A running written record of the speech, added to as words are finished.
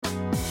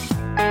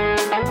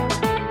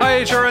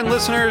HRN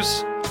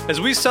listeners.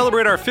 As we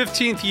celebrate our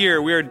 15th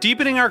year, we are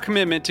deepening our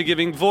commitment to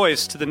giving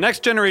voice to the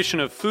next generation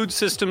of food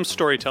systems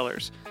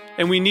storytellers,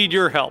 and we need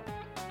your help.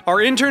 Our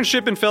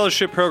internship and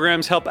fellowship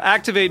programs help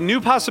activate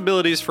new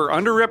possibilities for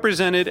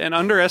underrepresented and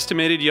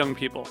underestimated young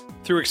people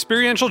through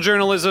experiential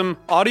journalism,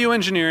 audio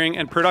engineering,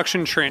 and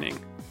production training.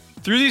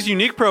 Through these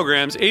unique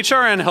programs,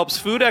 HRN helps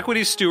food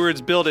equity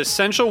stewards build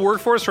essential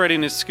workforce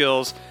readiness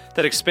skills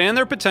that expand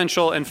their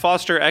potential and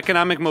foster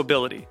economic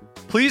mobility.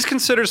 Please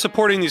consider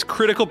supporting these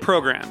critical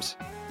programs.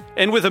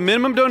 And with a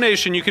minimum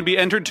donation, you can be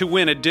entered to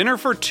win a dinner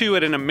for two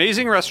at an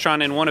amazing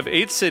restaurant in one of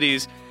 8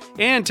 cities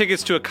and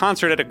tickets to a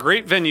concert at a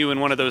great venue in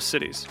one of those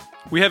cities.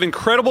 We have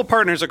incredible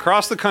partners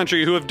across the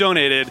country who have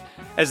donated,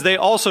 as they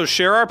also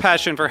share our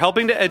passion for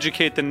helping to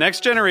educate the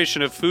next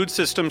generation of food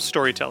systems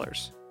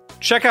storytellers.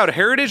 Check out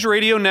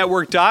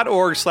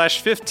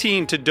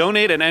heritageradionetwork.org/15 to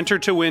donate and enter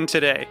to win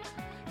today.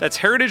 That's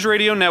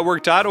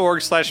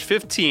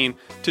heritageradionetwork.org/15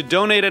 to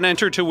donate and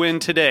enter to win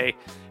today.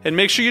 And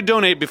make sure you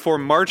donate before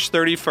March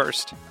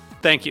 31st.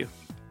 Thank you.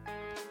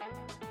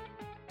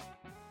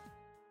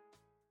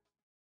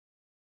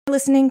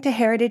 Listening to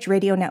Heritage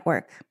Radio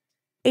Network.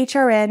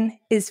 HRN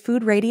is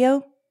food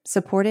radio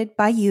supported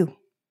by you.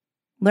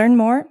 Learn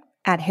more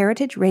at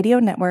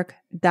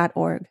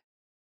heritageradionetwork.org.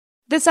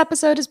 This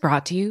episode is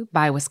brought to you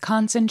by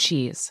Wisconsin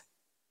Cheese.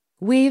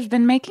 We've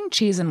been making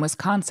cheese in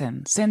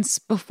Wisconsin since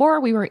before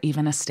we were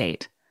even a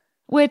state,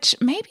 which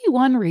may be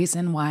one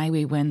reason why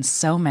we win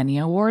so many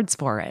awards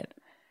for it.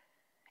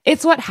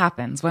 It's what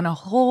happens when a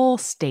whole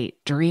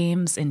state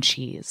dreams in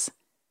cheese.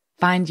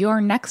 Find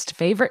your next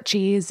favorite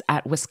cheese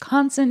at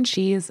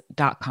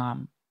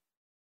wisconsincheese.com.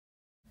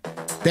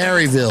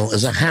 Berryville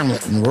is a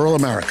hamlet in rural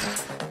America,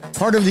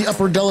 part of the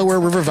upper Delaware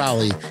River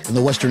Valley in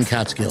the western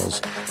Catskills,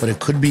 but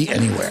it could be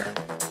anywhere.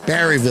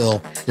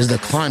 Berryville is the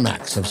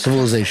climax of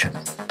civilization.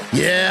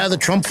 Yeah, the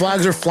Trump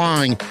flags are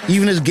flying,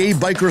 even as gay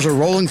bikers are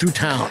rolling through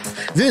town.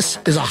 This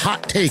is a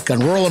hot take on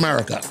rural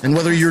America. And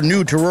whether you're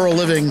new to rural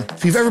living,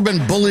 if you've ever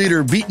been bullied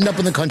or beaten up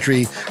in the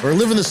country, or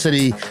live in the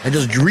city and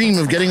just dream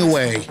of getting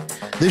away,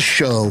 this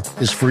show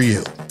is for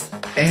you.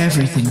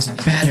 Everything's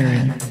better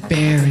in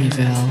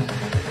Berryville.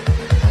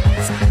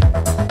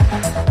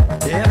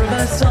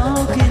 Everybody's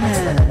talking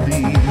at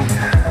me.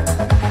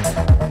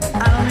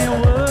 I don't hear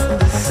what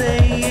they're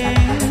saying.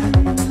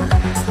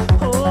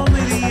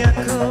 Only the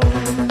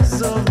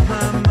echoes of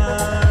my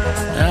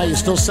mind. You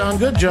still sound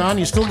good, John.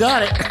 You still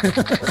got it.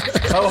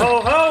 Ho,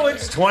 ho, ho,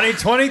 it's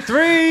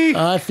 2023.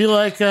 I feel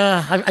like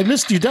I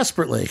missed you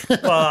desperately.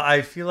 Well,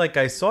 I feel like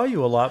I saw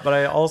you a lot, but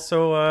I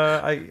also,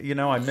 I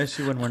miss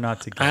you when we're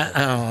not together.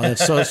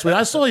 That's so sweet.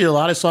 I saw you a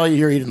lot. I saw you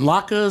here eating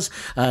latkes.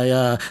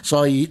 I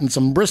saw you eating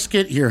some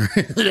brisket. You're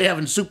today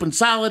having soup and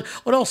salad.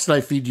 What else did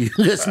I feed you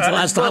since the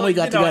last time we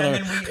got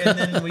together? And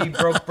then we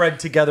broke bread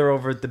together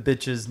over at the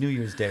Bitches New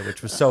Year's Day,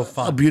 which was so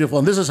fun. Oh, beautiful.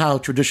 And this is how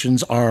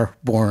traditions are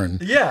born.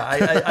 Yeah,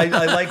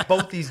 I like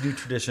both these new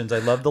traditions. I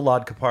love the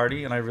latke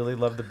party, and I really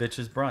love the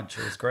Bitches brunch.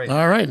 It was great.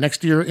 All right,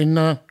 next year in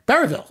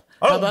Berryville.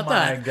 How about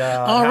that?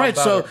 God. All right,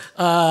 so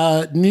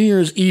New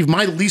Year's Eve,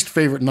 my least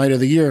favorite night of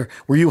the year.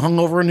 Were you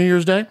hungover on New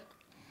Year's Day?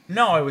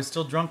 No, I was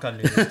still drunk on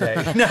New Year's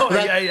Day. No,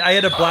 I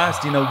had a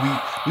blast. We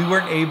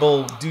weren't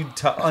able, due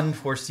to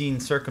unforeseen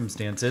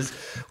circumstances,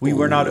 we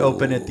were not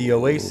open at the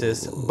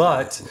Oasis,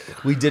 but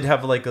we did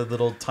have like a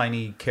little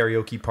tiny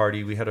karaoke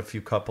party. We had a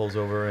few couples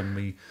over and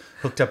we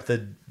hooked up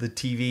the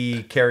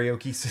TV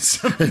karaoke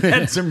system.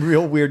 Had some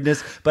real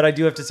weirdness. But I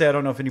do have to say, I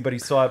don't know if anybody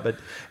saw it, but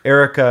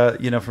Erica,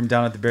 from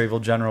down at the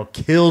Berryville General,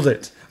 killed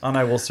it on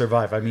I Will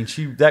Survive. I mean,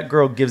 that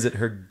girl gives it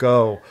her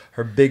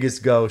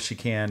biggest go she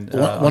can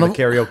on a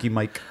karaoke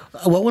mic.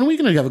 Well, when are we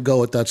going to have a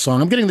go at that song?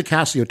 I'm getting the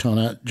Casio tone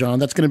out, John.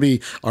 That's going to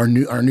be our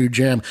new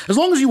jam. As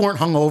long as you weren't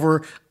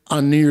hungover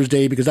on New Year's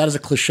Day, because that is a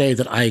cliche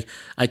that I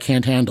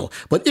can't handle.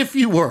 But if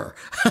you were,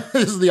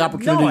 this is the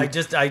opportunity. No, I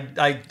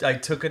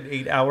took an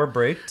 8-hour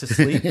break to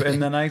sleep,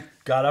 and then I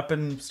got up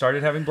and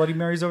started having Bloody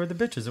Marys over the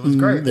bitches. It was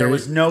great. There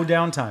was no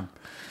downtime.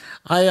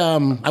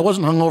 I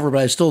wasn't hungover, but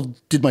I still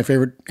did my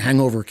favorite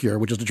hangover cure,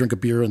 which is to drink a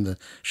beer in the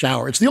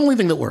shower. It's the only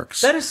thing that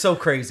works. That is so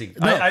crazy.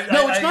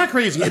 No, it's not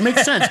crazy. It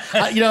makes sense.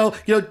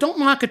 Don't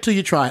knock it till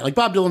you try it. Like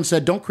Bob Dylan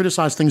said, don't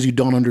criticize things you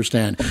don't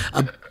understand.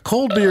 A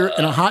cold beer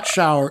and a hot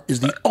shower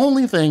is the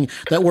only thing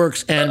that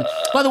works. And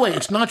by the way,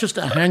 it's not just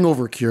a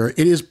hangover cure.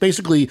 It is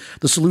basically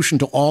the solution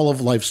to all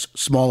of life's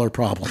smaller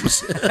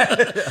problems.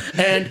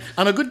 And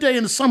on a good day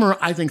in the summer,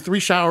 I think 3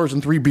 showers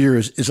and 3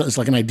 beers is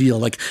like an ideal.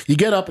 Like you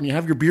get up and you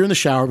have your beer in the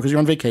shower because you're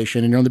on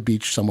vacation and you're on the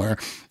beach somewhere,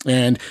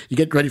 and you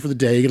get ready for the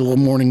day, you get a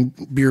little morning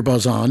beer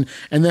buzz on,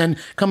 and then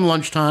come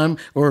lunchtime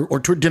or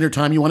dinner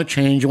time, you want to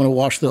change, you want to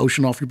wash the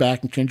ocean off your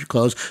back and change your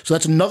clothes. So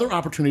that's another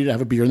opportunity to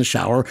have a beer in the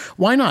shower.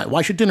 Why not?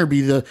 Why should dinner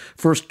be the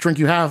first drink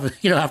you have,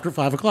 after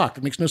 5 o'clock?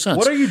 It makes no sense.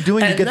 What are you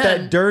doing to get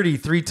that dirty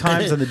 3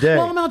 times in the day?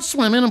 Well, I'm out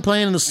swimming, I'm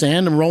playing in the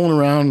sand, I'm rolling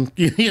around,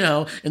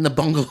 in the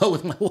bungalow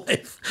with my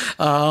wife.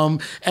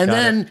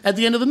 Then at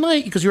the end of the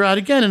night, because you're out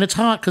again and it's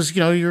hot, because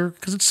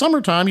it's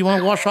summertime, you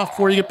want to wash off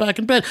before you get back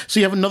in bed. So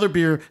you have another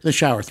beer in the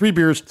shower. 3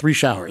 beers, 3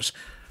 showers.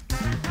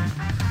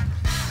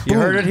 You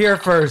heard it here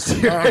first.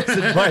 Here's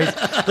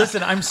advice.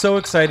 Listen, I'm so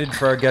excited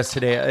for our guest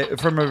today.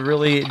 From a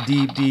really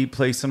deep, deep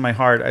place in my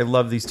heart, I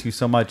love these two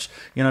so much.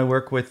 You know, I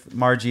work with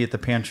Margie at the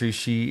pantry.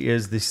 She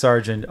is the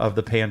sergeant of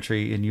the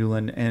pantry in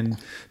Ulen. And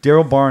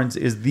Daryl Barnes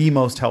is the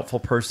most helpful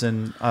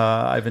person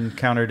I've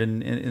encountered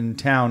in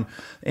town.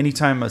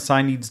 Anytime a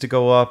sign needs to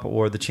go up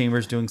or the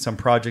chamber's doing some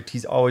project,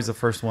 he's always the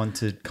first one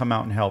to come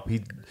out and help.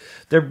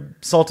 They're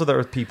salt of the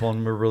earth people,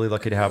 and we're really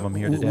lucky to have them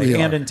here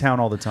today and in town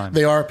all the time.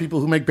 They are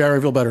people who make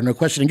Barryville better, no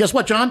question. And guess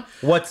what, John?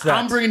 What's that?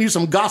 I'm bringing you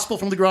some gospel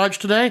from the garage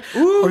today.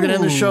 We're going to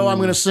end the show. I'm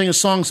going to sing a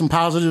song, some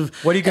positive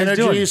What are you guys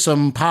energy, doing?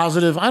 some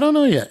positive, I don't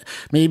know yet.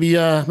 Maybe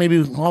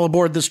all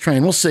aboard this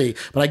train. We'll see.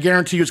 But I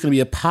guarantee you it's going to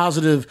be a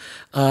positive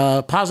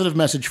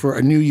message for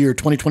a new year,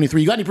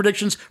 2023. You got any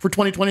predictions for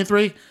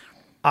 2023?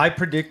 I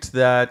predict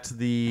that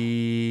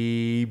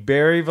the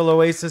Berryville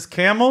Oasis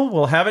Camel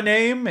will have a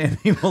name and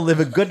he will live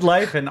a good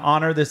life and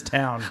honor this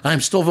town.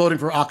 I'm still voting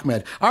for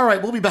Ahmed. All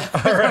right, we'll be back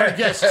with our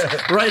guests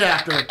right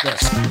after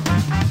this.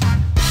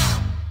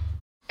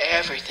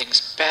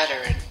 Everything's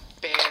better in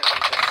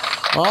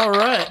Berryville. All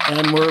right,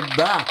 and we're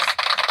back.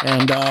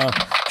 And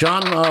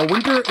John,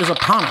 winter is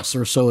upon us,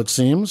 or so it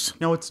seems.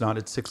 No, it's not.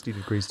 It's 60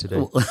 degrees today.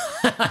 Well,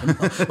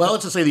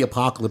 let's just say the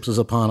apocalypse is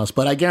upon us,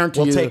 but I guarantee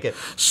We'll you take it.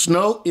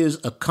 Snow is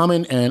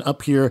a-coming, and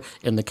up here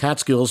in the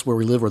Catskills where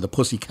we live, or the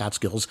Pussy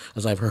Catskills,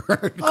 as I've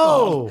heard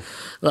called.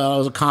 It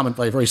was a comment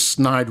by a very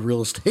snide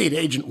real estate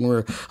agent when we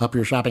were up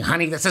here shopping.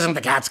 Honey, this isn't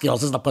the Catskills,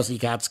 this is the Pussy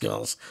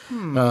Catskills.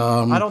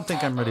 I don't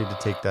think I'm ready to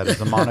take that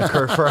as a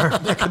moniker for our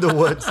neck of the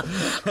woods.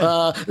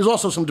 There's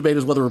also some debate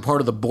as whether we're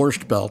part of the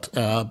Borscht Belt,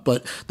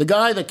 but the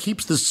guy that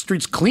keeps the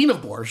streets clean of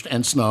borscht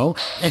and snow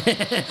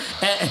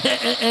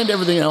and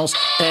everything else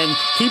and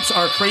keeps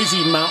our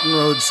crazy mountain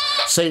roads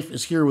safe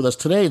is here with us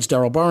today. It's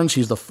Daryl Barnes.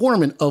 He's the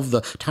foreman of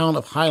the Town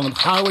of Highland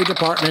Highway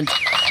Department.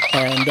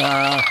 And,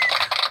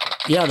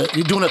 you're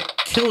doing a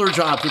killer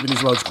job keeping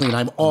these roads clean.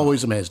 I'm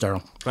always amazed,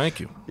 Daryl. Thank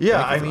you.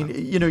 Yeah, Thank I you for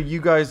mean, you know,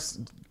 you guys,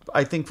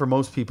 I think for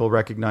most people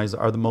recognize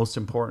are the most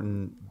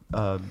important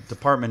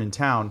department in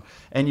town,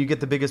 and you get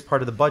the biggest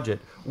part of the budget.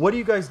 What do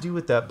you guys do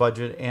with that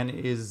budget, and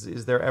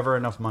is there ever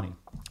enough money?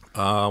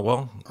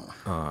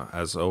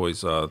 as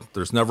always,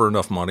 there's never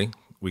enough money.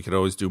 We could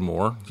always do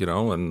more,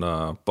 and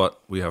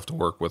but we have to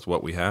work with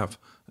what we have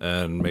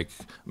and make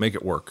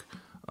it work.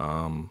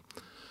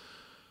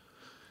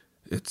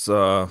 It's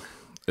a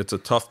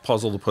tough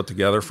puzzle to put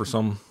together for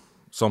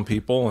some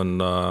people, and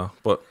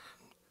but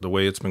the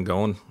way it's been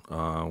going,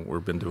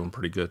 we've been doing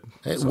pretty good.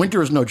 So.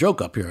 Winter is no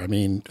joke up here. I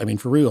mean,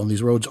 for real. And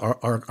these roads are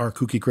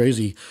kooky,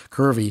 crazy,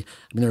 curvy.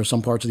 I mean, there are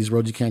some parts of these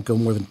roads you can't go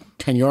more than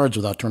 10 yards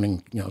without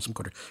turning, some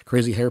kind of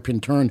crazy hairpin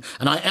turn.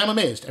 And I am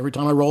amazed every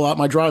time I roll out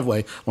my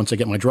driveway. Once I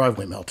get my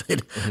driveway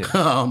melted,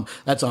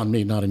 that's on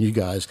me, not on you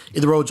guys.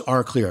 The roads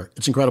are clear.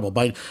 It's incredible.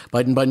 By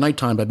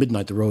nighttime, by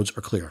midnight, the roads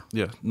are clear.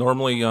 Yeah.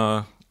 Normally,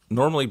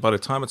 by the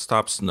time it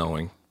stops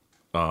snowing,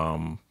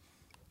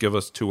 give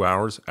us 2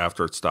 hours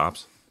after it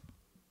stops.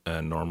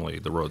 And normally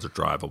the roads are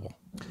drivable.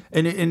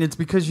 And it's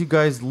because you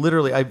guys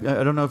literally, I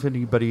don't know if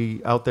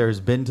anybody out there has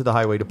been to the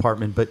highway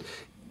department, but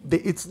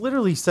it's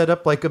literally set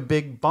up like a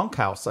big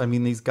bunkhouse. I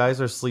mean, these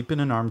guys are sleeping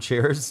in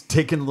armchairs,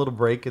 taking a little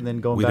break, and then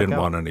going back out. We didn't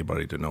want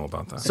anybody to know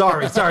about that.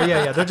 Sorry.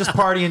 Yeah. They're just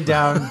partying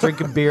down,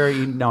 drinking beer,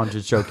 eating. No, I'm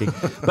just joking.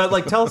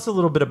 But tell us a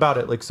little bit about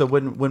it. So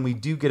when we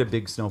do get a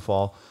big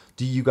snowfall,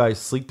 do you guys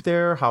sleep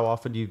there? How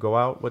often do you go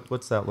out?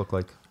 What's that look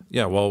like?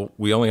 Yeah, well,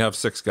 we only have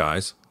 6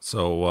 guys,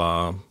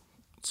 so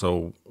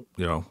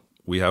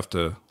we have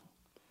to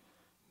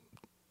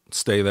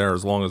stay there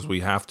as long as we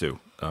have to.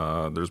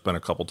 There's been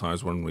a couple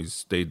times when we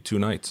stayed 2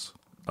 nights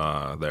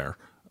there.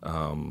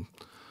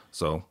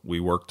 So we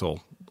work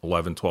till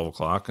 11, 12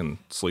 o'clock and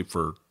sleep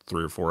for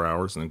 3 or 4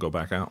 hours and then go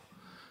back out.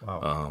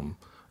 Wow.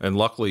 And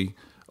luckily,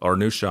 our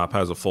new shop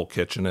has a full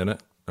kitchen in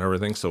it and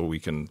everything, so we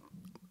can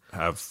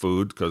have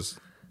food because,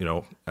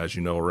 as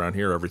you know, around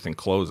here, everything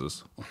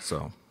closes.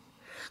 So...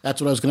 That's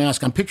what I was going to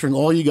ask. I'm picturing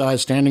all you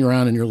guys standing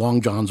around in your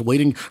long johns,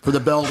 waiting for the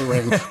bell to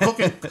ring,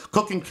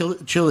 cooking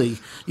chili,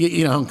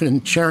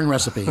 and sharing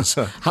recipes.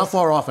 How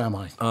far off am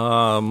I?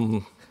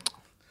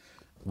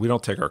 We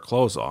don't take our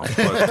clothes off,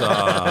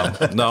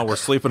 but no, we're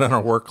sleeping in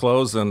our work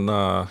clothes, and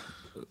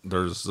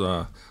there's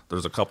a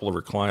couple of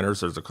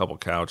recliners, there's a couple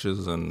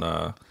couches,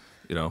 and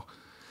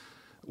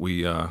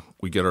we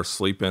get our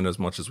sleep in as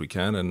much as we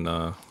can,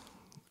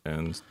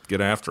 and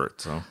get after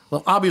it. So,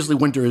 well, obviously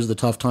winter is the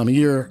tough time of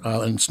year,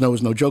 and snow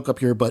is no joke up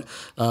here, but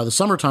the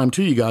summertime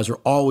too, you guys are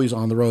always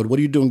on the road. What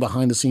are you doing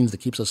behind the scenes that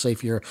keeps us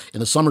safe here in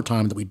the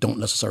summertime that we don't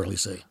necessarily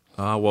see?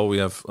 Well, we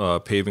have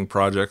paving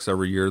projects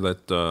every year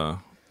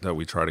that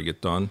we try to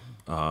get done.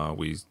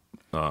 We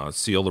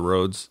seal the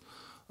roads,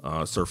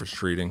 surface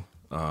treating.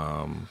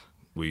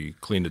 We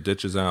clean the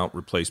ditches out,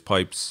 replace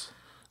pipes,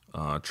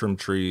 trim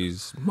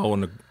trees,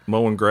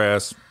 mowing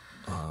grass,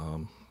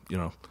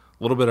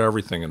 little bit of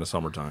everything in the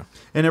summertime.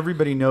 And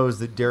everybody knows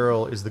that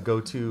Daryl is the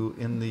go-to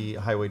in the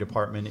highway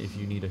department if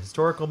you need a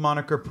historical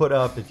moniker put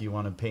up, if you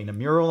want to paint a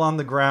mural on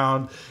the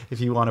ground,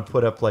 if you want to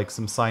put up like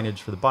some signage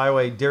for the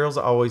byway. Daryl's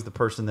always the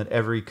person that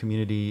every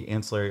community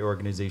ancillary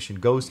organization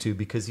goes to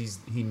because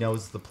he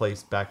knows the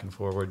place back and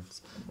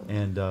forwards.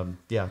 And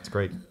yeah, it's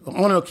great. I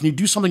want to know, can you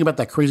do something about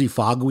that crazy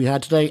fog we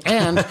had today?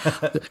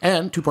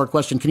 And two-part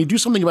question, can you do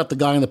something about the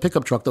guy in the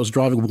pickup truck that was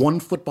driving 1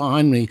 foot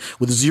behind me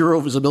with zero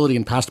visibility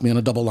and passed me on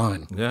a double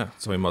line? Yeah,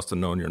 so he must have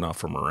known you're not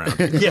from around.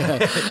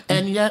 Yeah,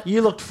 and yet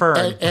you looked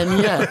firm.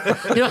 And yet,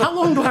 how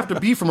long do I have to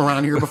be from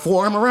around here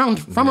before I'm around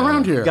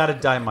here? You got to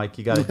die, Mike.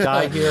 You got to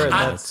die here,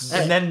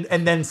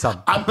 and then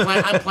some. I'm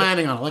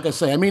planning on it. Like I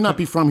say, I may not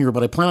be from here,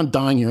 but I plan on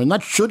dying here, and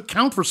that should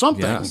count for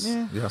something.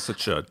 Yes, it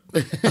should.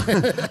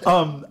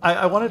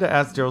 I wanted to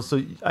ask Daryl.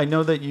 So I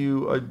know that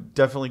you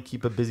definitely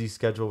keep a busy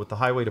schedule with the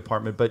highway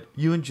department, but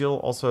you and Jill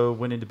also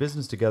went into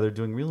business together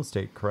doing real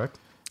estate, correct?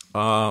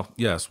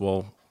 Yes.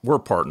 Well, we're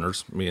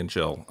partners, me and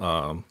Jill.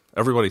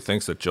 Everybody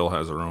thinks that Jill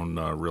has her own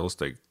real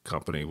estate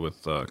company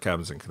with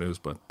cabins and canoes,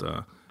 but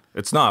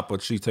it's not.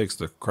 But she takes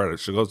the credit.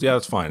 She goes, "Yeah,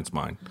 it's fine. It's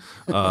mine."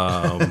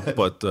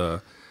 But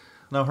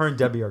no, her and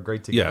Debbie are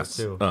great together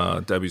too.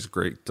 Debbie's a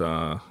great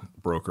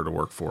broker to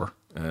work for,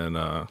 and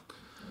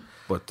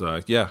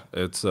yeah,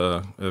 it's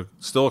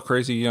still a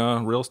crazy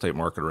real estate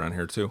market around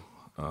here too.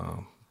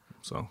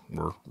 So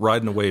we're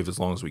riding a wave as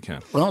long as we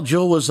can. Well,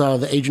 Jill was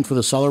the agent for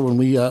the seller when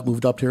we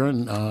moved up here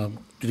and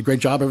did a great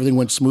job. Everything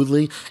went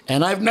smoothly,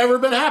 and I've never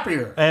been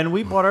happier. And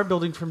we bought our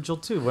building from Jill,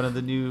 too, one of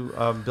the new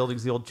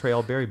buildings, the old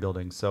Trail Berry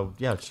building. So,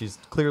 yeah, she's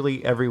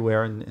clearly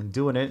everywhere and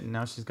doing it, and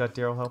now she's got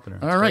Daryl helping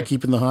her. All right,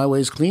 keeping the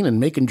highways clean and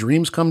making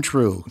dreams come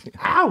true.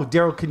 Ow!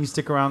 Daryl, can you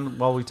stick around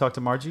while we talk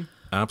to Margie?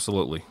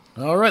 Absolutely.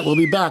 All right, we'll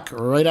be back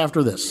right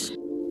after this.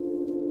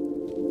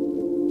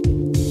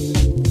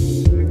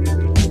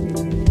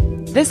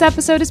 This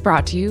episode is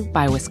brought to you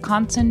by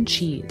Wisconsin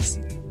Cheese.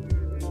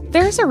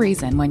 There's a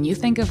reason when you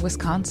think of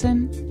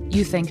Wisconsin,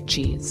 you think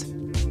cheese.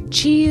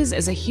 Cheese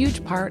is a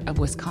huge part of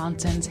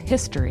Wisconsin's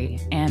history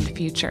and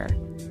future.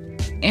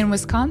 In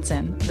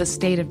Wisconsin, the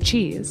state of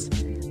cheese,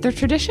 the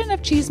tradition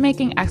of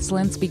cheese-making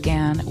excellence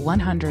began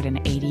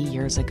 180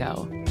 years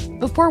ago,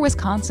 before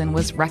Wisconsin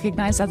was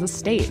recognized as a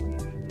state.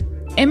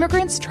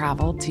 Immigrants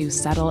traveled to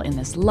settle in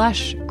this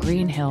lush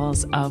green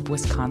hills of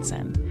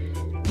Wisconsin,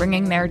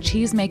 bringing their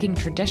cheese-making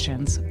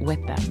traditions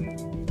with them.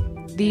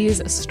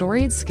 These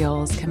storied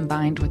skills,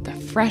 combined with the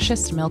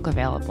freshest milk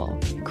available,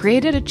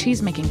 created a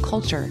cheese-making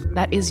culture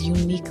that is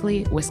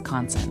uniquely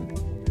Wisconsin.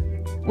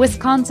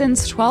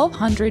 Wisconsin's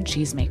 1,200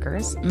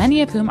 cheesemakers,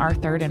 many of whom are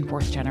third and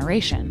fourth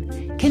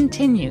generation,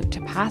 continue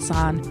to pass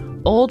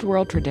on old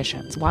world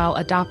traditions while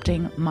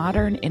adopting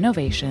modern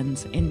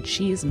innovations in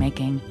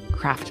cheese-making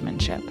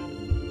craftsmanship.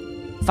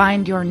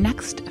 Find your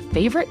next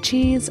favorite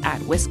cheese at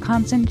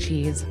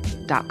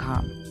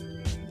wisconsincheese.com.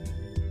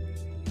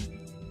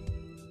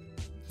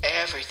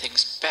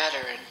 Everything's better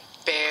in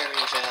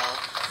Berryville.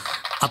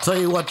 I'll tell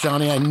you what,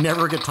 Johnny, I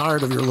never get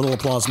tired of your little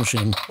applause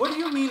machine. What do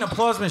you mean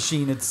applause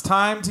machine? It's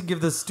time to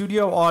give the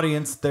studio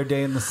audience their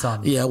day in the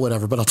sun. Yeah,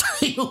 whatever. But I'll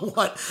tell you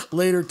what,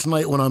 later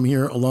tonight when I'm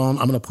here alone,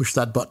 I'm going to push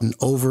that button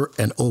over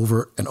and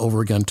over and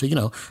over again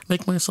to,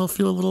 make myself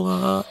feel a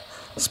little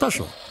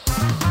special.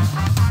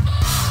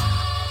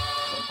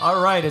 All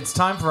right, it's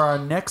time for our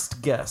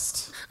next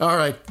guest. All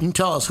right, you can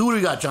tell us. Who do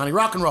we got, Johnny?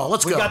 Rock and roll.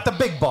 Let's go. We got the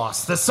big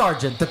boss, the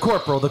sergeant, the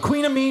corporal, the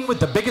queen of mean with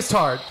the biggest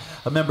heart,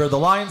 a member of the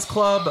Lions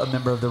Club, a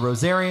member of the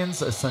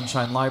Rosarians, a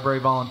Sunshine Library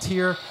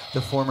volunteer,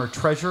 the former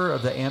treasurer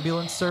of the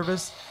ambulance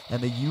service,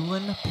 and the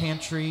Yulin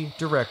Pantry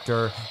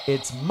director.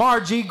 It's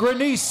Margie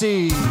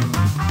Granisi.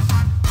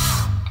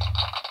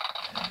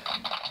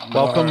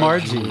 Welcome,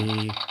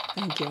 Margie.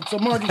 Thank you. So,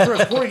 Margie,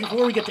 first,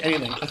 before we get to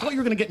anything, I thought you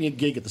were going to get me a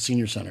gig at the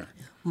Senior Center.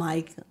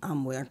 Mike,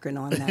 I'm working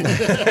on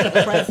that.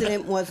 The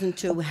president wasn't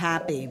too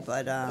happy,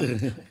 but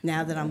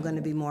now that I'm going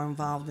to be more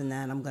involved in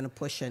that, I'm going to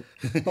push it.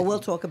 But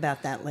we'll talk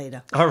about that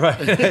later. All right.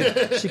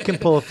 She can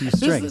pull a few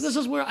strings. This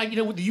is where,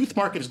 the youth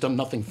market has done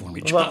nothing for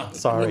me. Well,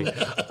 sorry.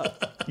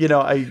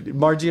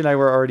 Margie and I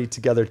were already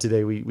together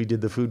today. We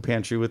did the food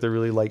pantry with a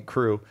really light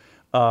crew.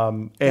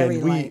 And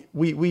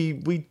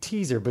we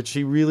tease her, but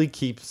she really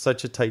keeps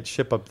such a tight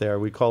ship up there.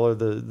 We call her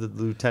the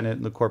lieutenant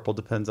and the corporal,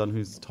 depends on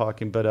who's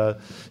talking. But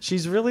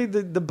she's really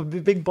the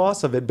big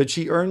boss of it. But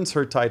she earns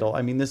her title.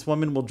 I mean, this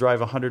woman will drive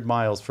 100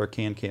 miles for a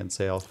can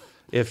sale.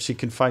 If she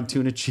can find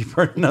tuna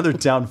cheaper in another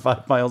town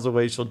 5 miles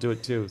away, she'll do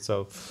it too.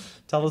 So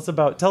tell us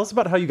about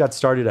how you got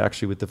started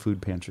actually with the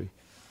food pantry.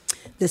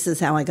 This is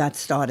how I got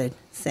started.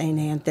 St.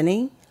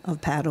 Anthony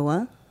of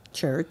Padua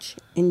Church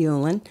in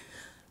Yulin.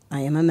 I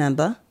am a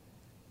member.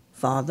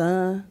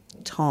 Father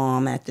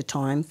Tom at the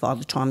time,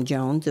 Father Tom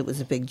Jones, it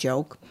was a big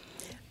joke,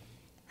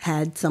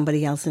 had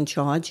somebody else in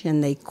charge,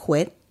 and they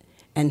quit.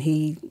 And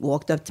he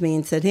walked up to me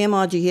and said, "Here,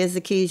 Margie, here's the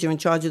keys. You're in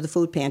charge of the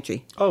food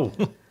pantry." Oh.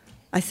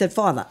 I said,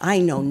 "Father, I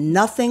know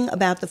nothing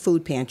about the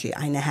food pantry.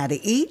 I know how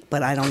to eat,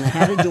 but I don't know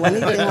how to do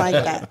anything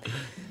like that."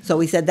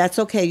 So he said, "That's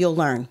okay, you'll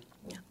learn."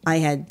 I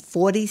had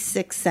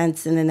 46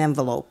 cents in an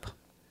envelope.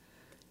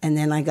 And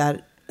then I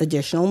got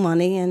additional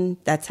money, and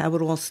that's how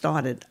it all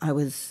started. I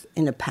was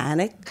in a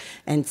panic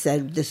and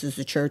said, this is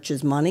the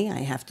church's money. I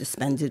have to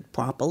spend it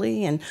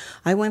properly. And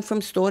I went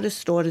from store to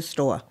store to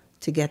store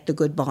to get the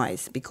good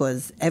buys,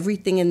 because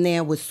everything in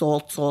there was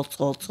salt, salt,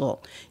 salt,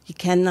 salt. You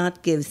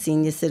cannot give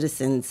senior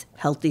citizens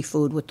healthy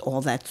food with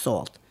all that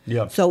salt.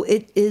 Yeah. So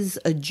it is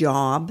a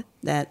job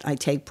that I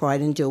take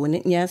pride in doing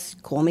it. Yes,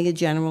 call me a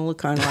general, a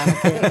colonel, I don't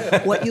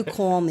care what you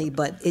call me,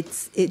 but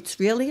it's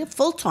really a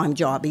full-time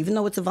job, even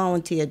though it's a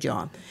volunteer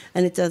job,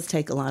 and it does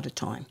take a lot of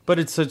time. But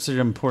it's such an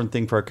important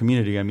thing for our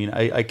community. I mean,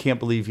 I can't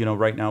believe,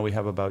 right now we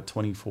have about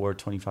 24,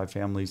 25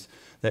 families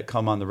that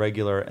come on the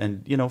regular,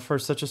 and, for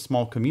such a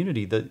small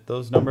community, that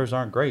those numbers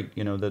aren't great.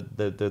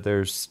 That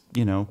there's,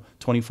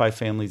 25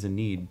 families in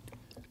need.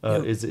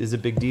 Is a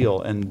big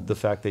deal, and the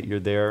fact that you're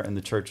there and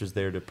the church is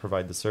there to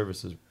provide the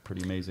service is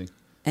pretty amazing.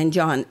 And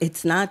John,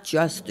 it's not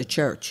just the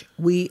church.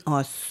 We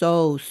are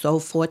so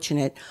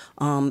fortunate.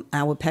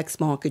 Our PEX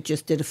Market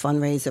just did a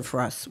fundraiser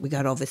for us. We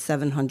got over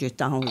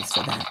 $700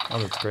 for that. Oh,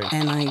 that's great.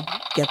 And I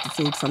get the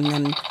food from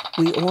them.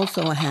 We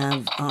also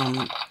have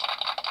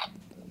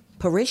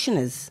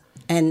parishioners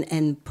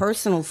and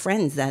personal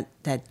friends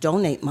that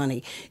donate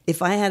money.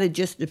 If I had to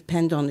just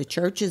depend on the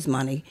church's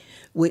money,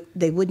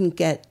 they wouldn't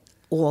get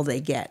all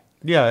they get.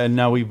 Yeah, and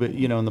now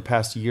in the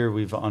past year,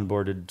 we've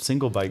onboarded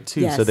Single Bite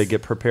too, Yes. so they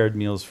get prepared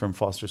meals from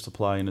Foster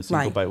Supply and a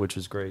Single Right. Bite, which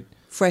is great.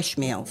 Fresh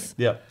meals.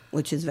 Yeah,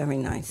 Which is very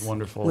nice.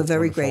 wonderful. We're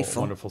very wonderful,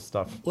 grateful. Wonderful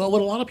stuff. Well,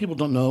 what a lot of people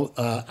don't know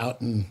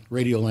out in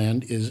Radio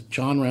Land is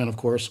John ran, of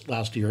course,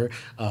 last year,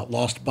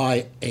 lost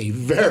by a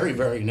very,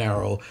 very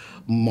narrow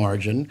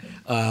margin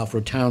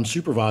for town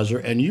supervisor,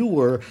 and you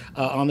were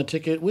on the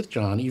ticket with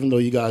John, even though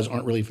you guys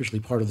aren't really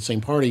officially part of the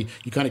same party.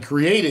 You kind of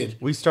created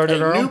We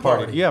started a our new own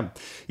party. Yeah.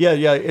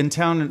 In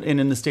town and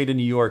in the state of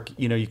New York,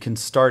 you can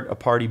start a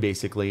party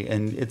basically,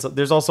 and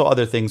there's also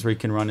other things where you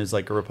can run as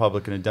like a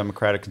Republican, a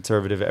Democratic,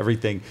 conservative,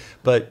 everything.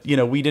 But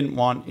we didn't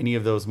want any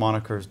of those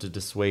monikers to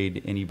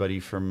dissuade anybody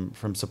from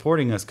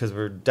supporting us, because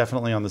we're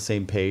definitely on the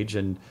same page,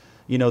 and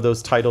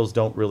those titles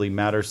don't really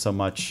matter so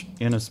much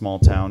in a small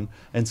town.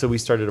 And so we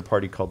started a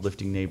party called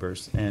Lifting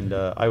Neighbors. And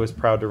I was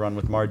proud to run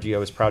with Margie. I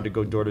was proud to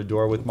go door to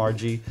door with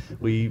Margie.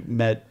 We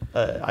met,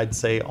 I'd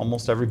say,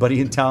 almost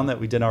everybody in town that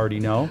we didn't already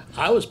know.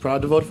 I was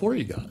proud to vote for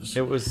you guys.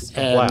 It was a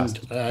and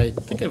blast. I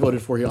think I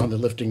voted for you on the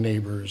Lifting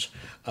Neighbors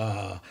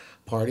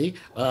party.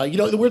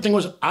 The weird thing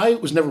was I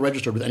was never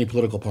registered with any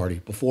political party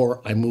before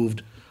I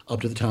moved up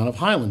to the town of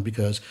Highland,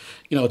 because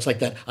it's like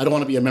that. I don't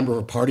want to be a member of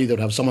a party that would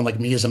have someone like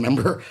me as a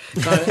member,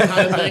 kind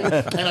of thing.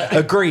 And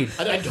Agreed.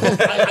 I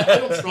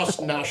don't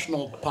trust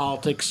national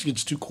politics.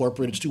 It's too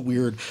corporate. It's too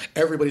weird.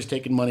 Everybody's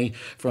taking money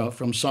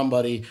from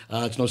somebody.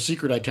 It's no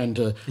secret. I tend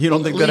to. You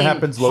don't think that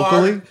happens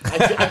locally?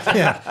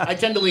 I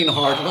tend to lean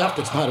hard left.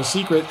 It's not a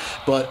secret.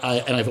 But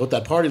I vote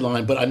that party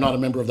line. But I'm not a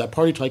member of that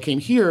party till I came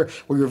here,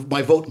 where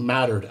my vote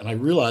mattered, and I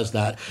realized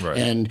that. Right.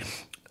 And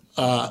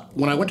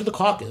when I went to the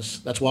caucus,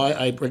 that's why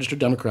I registered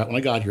Democrat when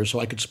I got here,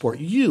 so I could support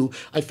you.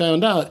 I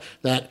found out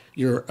that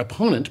your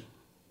opponent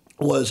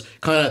was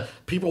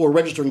people were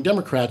registering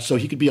Democrats so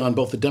he could be on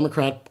both the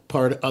Democrat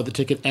part of the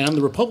ticket and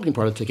the Republican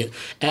part of the ticket.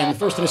 And the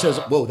first thing I says,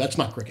 whoa, that's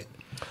not cricket.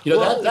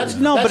 That's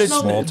small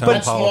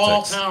town politics.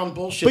 Small town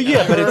bullshit. But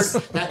yeah, but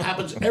that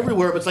happens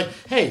everywhere. But it's like,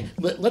 hey,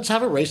 let's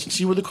have a race and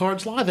see where the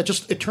cards lie.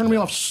 It turned me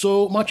off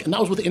so much, and that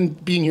was within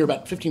being here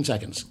about 15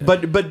 seconds.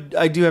 But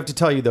I do have to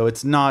tell you though,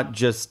 it's not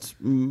just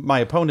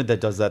my opponent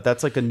that does that.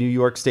 That's like a New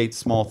York State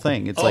small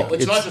thing. It's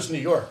not just New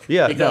York.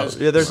 Yeah,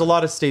 there's a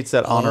lot of states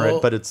that honor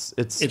it, but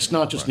it's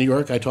not just New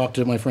York. I talked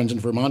to my friends in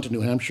Vermont and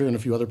New Hampshire and a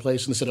few other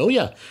places, and they said, "Oh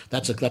yeah,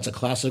 that's a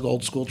classic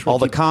old school trick." all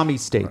the commie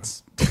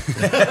states.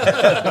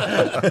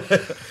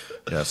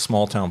 Yeah,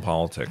 small town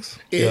politics.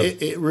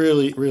 It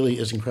really, really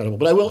is incredible.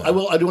 But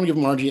I do want to give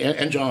Margie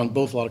and John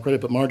both a lot of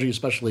credit, but Margie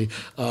especially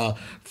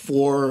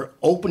for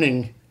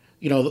opening,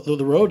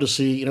 the road to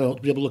see, to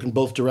be able to look in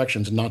both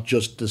directions and not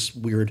just this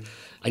weird.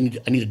 I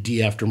need a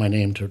D after my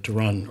name to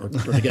run or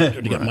to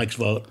get Mike's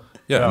vote.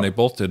 Yeah, and they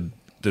both did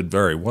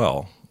very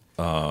well.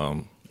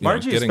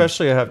 Margie,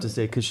 especially, I have to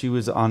say, because she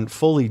was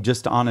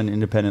just on an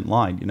independent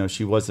line.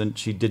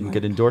 She didn't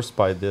get endorsed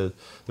by the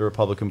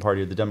Republican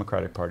Party or the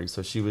Democratic Party,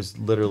 so she was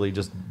literally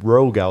just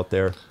rogue out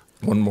there.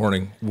 One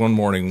morning, we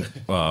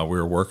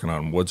were working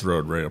on Woods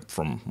Road right up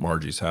from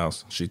Margie's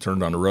house. She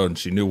turned on the road and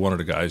she knew one of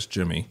the guys,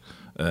 Jimmy,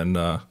 and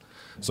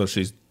so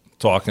she's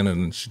talking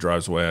and she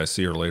drives away. I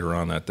see her later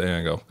on that day.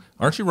 I go,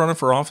 "Aren't you running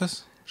for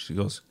office?" She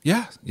goes,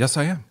 "Yes,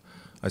 I am."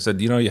 I said,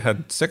 "You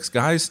had 6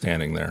 guys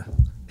standing there,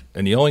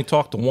 and you only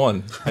talked to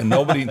one, and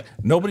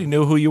nobody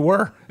knew who you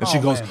were." And she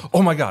goes, man.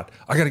 "Oh my God,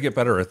 I got to get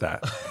better at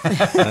that."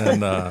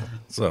 And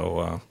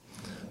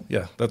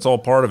yeah, that's all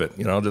part of it,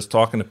 just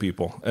talking to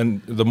people.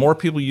 And the more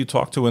people you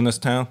talk to in this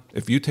town,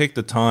 if you take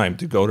the time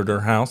to go to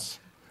their house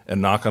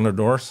and knock on their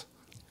doors,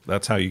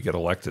 that's how you get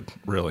elected,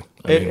 really.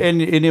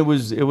 And it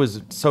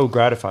was so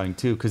gratifying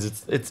too,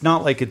 because it's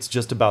not like it's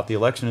just about the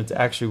election. It's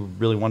actually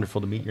really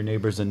wonderful to meet your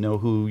neighbors and know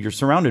who you're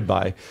surrounded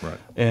by. Right.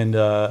 And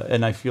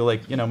I feel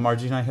like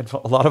Margie and I had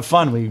a lot of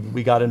fun.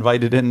 We got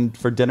invited in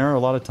for dinner a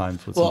lot of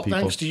times with some people.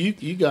 Well, thanks to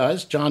you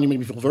guys, John. You made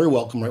me feel very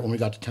welcome right when we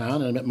got to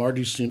town, and I met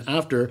Margie soon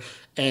after.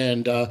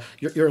 And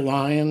you're a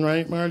lion,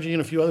 right, Margie,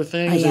 and a few other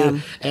things. I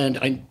am. And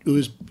it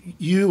was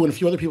you and a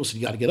few other people said,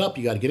 you got to get up,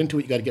 you got to get into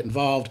it, you got to get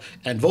involved.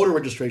 And voter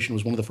registration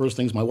was one of the first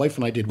things my wife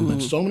and I did. We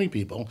met so many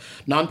people,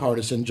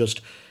 nonpartisan,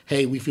 just,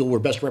 hey, we feel we're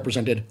best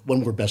represented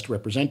when we're best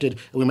represented.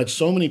 And we met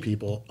so many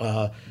people.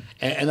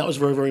 And that was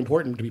very, very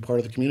important to be part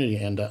of the community.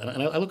 And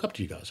I look up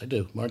to you guys. I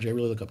do. Margie, I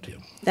really look up to you.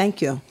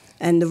 Thank you.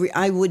 And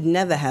I would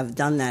never have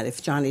done that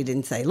if Johnny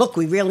didn't say, look,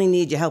 we really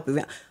need your help.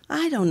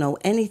 I don't know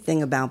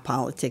anything about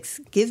politics.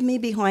 Give me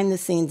behind the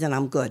scenes and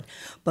I'm good.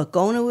 But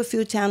going to a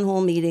few town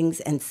hall meetings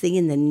and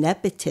seeing the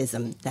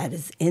nepotism that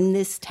is in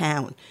this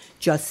town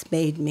just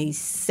made me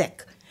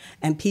sick.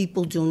 And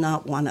people do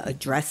not want to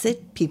address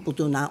it. People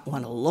do not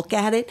want to look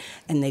at it.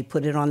 And they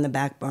put it on the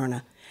back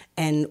burner.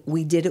 And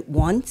we did it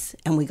once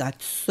and we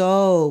got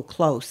so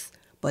close.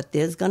 But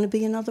there's going to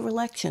be another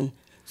election.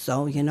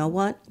 So you know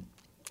what?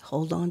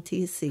 Hold on to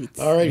your seats.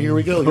 All right, here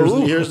we go.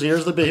 Here's the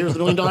 $1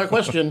 million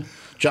question.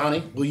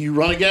 Johnny, will you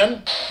run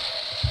again?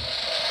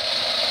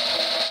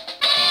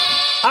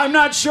 I'm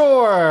not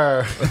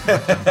sure.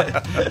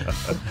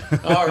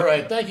 All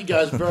right, thank you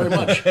guys very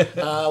much. We're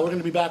going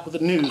to be back with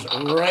the news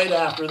right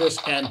after this,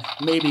 and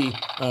maybe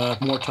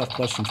more tough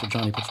questions for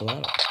Johnny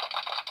Pizzolato.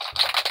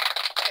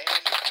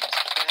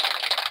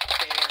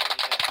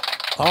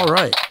 All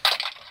right.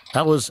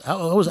 That was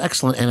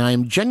excellent, and I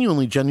am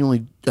genuinely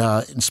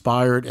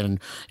inspired and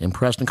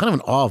impressed and kind of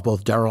in awe of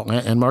both Daryl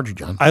and Margie,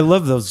 John. I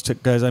love those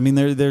guys. I mean,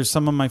 they're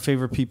some of my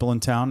favorite people in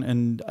town,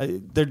 and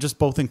they're just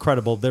both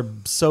incredible. They're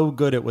so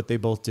good at what they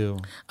both do.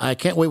 I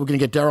can't wait. We're going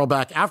to get Daryl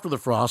back after the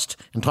frost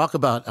and talk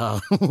about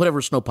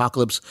whatever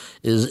snowpocalypse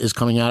is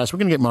coming at us. We're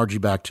going to get Margie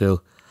back,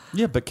 too.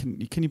 Yeah, but can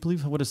you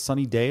believe what a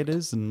sunny day it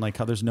is, and like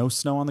how there's no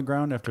snow on the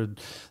ground after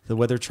the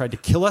weather tried to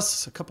kill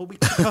us a couple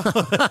weeks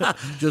ago?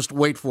 Just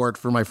wait for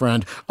it, my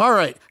friend. All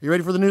right, you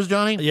ready for the news,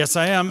 Johnny? Yes,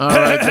 I am. All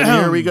right,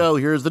 then here we go.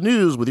 Here's the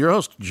news with your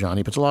host,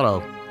 Johnny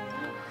Pizzolato.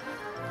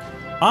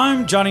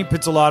 I'm Johnny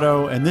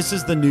Pizzolato, and this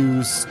is the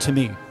news to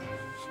me.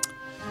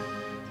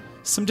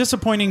 Some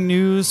disappointing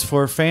news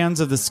for fans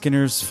of the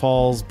Skinners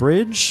Falls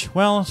Bridge.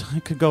 Well,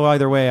 it could go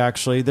either way,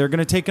 actually. They're going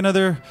to take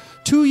another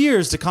 2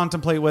 years to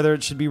contemplate whether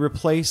it should be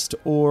replaced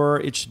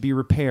or it should be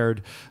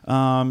repaired.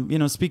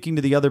 Speaking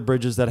to the other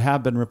bridges that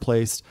have been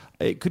replaced,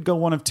 it could go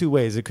one of two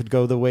ways. It could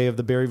go the way of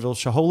the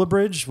Berryville-Shahola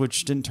Bridge,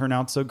 which didn't turn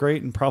out so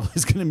great and probably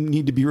is going to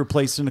need to be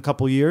replaced in a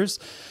couple years.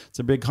 It's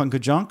a big hunk of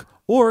junk.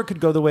 Or it could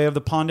go the way of the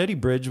Pond Eddy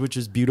Bridge, which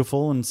is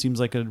beautiful and seems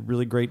like a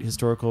really great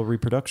historical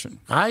reproduction.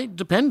 I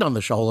depend on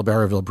the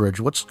Shahola-Berryville Bridge.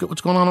 What's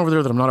going on over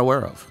there that I'm not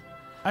aware of?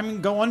 I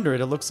mean, go under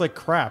it. It looks like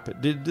crap.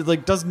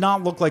 It does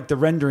not look like the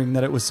rendering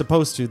that it was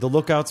supposed to. The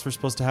lookouts were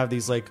supposed to have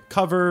these like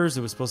covers.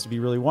 It was supposed to be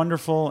really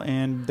wonderful,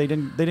 and they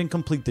didn't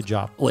complete the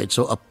job. Wait,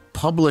 so a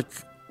public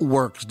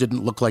works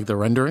didn't look like the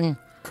rendering?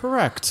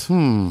 Correct.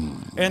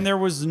 And there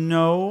was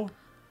no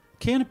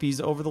canopies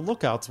over the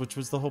lookouts, which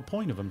was the whole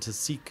point of them, to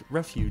seek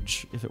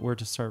refuge if it were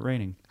to start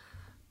raining.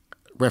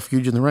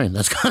 Refuge in the rain.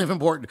 That's kind of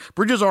important.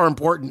 Bridges are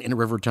important in a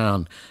river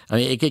town. I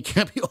mean, it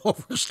can't be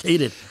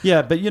overstated.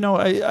 Yeah, but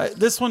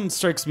this one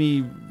strikes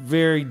me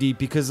very deep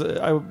because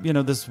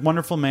this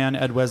wonderful man,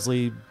 Ed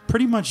Wesley,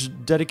 pretty much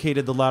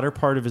dedicated the latter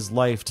part of his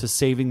life to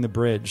saving the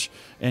bridge,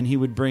 and he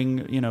would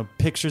bring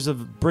pictures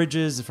of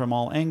bridges from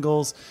all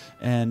angles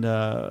and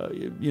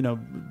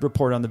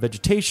report on the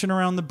vegetation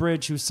around the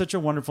bridge. He was such a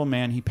wonderful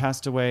man. He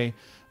passed away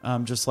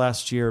just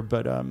last year,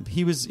 but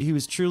he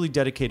was truly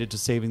dedicated to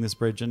saving this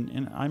bridge,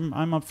 and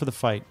I'm up for the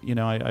fight.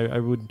 I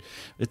would.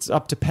 It's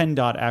up to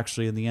PennDOT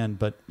actually in the end,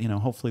 but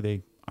hopefully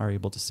they are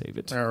able to save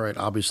it. All right,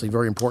 obviously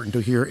very important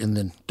to hear in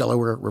the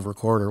Delaware River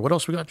corridor. What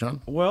else we got,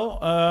 John? Well,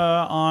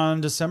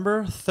 on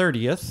December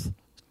 30th,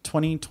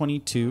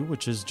 2022,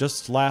 which is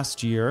just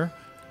last year,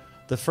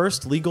 the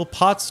first legal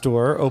pot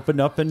store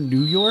opened up in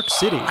New York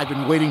City. I've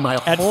been waiting my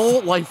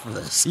whole life for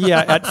this. Yeah,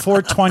 at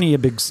 420, a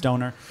big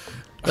stoner.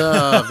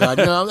 Oh, God.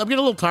 I'm getting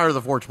a little tired of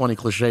the 420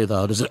 cliche,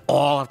 though. Does it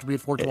all have to be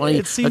at 420?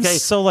 It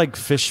seems so like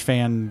fish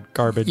fan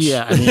garbage.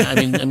 Yeah, I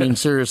mean,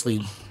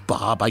 seriously,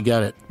 Bob, I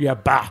get it. Yeah,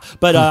 bah.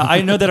 But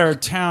I know that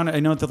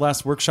at the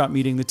last workshop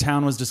meeting, the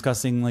town was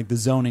discussing like the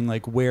zoning,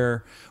 like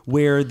where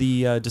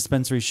the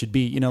dispensary should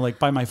be. Like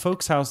by my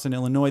folks' house in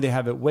Illinois, they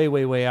have it way,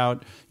 way, way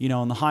out,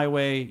 on the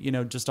highway,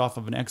 just off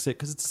of an exit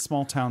because it's a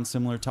small town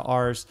similar to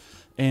ours.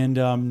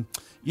 And,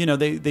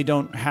 they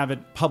don't have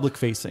it public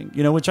facing,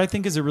 which I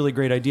think is a really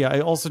great idea.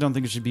 I also don't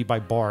think it should be by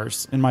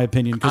bars, in my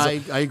opinion, because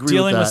I agree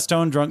dealing with with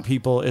stone drunk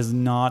people is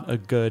not a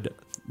good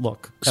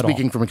look.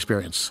 Speaking from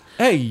experience.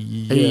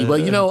 Hey,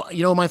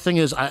 well, my thing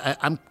is,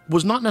 I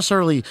was not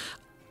necessarily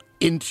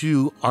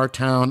into our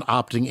town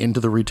opting into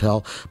the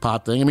retail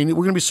pot thing. I mean,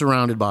 we're going to be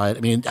surrounded by it. I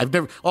mean, I've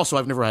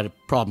never had a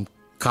problem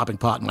copping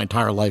pot in my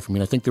entire life. I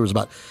mean, I think there was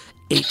about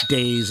 8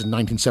 days in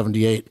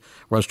 1978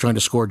 where I was trying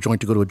to score a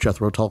joint to go to a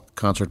Jethro Tull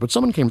concert, but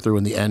someone came through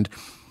in the end.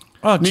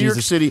 Oh, New York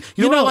Jesus. City.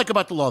 You know what I like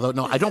about the law, though?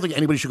 No, I don't think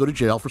anybody should go to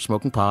jail for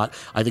smoking pot.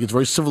 I think it's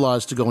very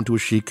civilized to go into a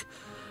chic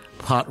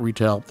pot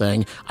retail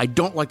thing. I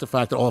don't like the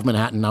fact that all of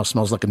Manhattan now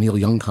smells like a Neil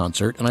Young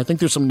concert, and I think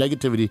there's some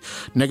negative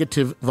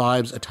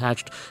vibes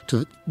attached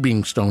to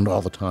being stoned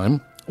all the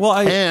time. Well,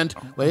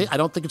 I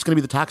don't think it's going to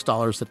be the tax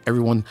dollars that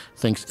everyone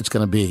thinks it's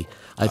going to be.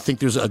 I think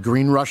there's a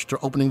green rush to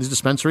opening these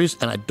dispensaries,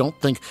 and I don't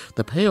think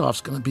the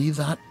payoff's going to be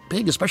that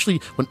big, especially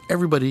when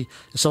everybody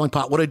is selling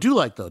pot. What I do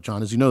like, though,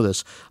 John, as you know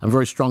this, I'm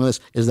very strong on this,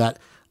 is that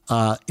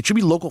it should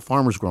be local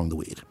farmers growing the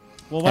weed.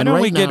 Well, why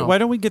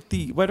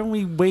don't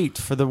we wait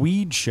for the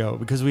weed show?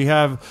 Because we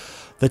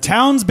have the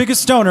town's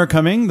biggest stoner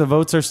coming. The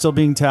votes are still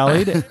being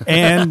tallied.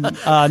 And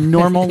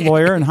normal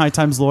lawyer and High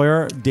Times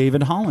lawyer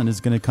David Holland is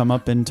going to come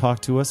up and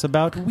talk to us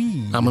about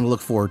weed. I'm going to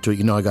look forward to it.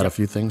 You know I got a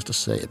few things to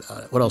say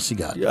about it. What else you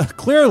got? Yeah,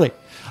 clearly.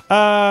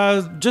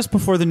 Just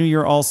before the new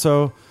year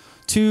also,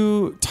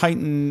 2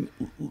 Titan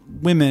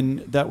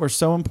women that were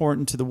so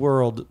important to the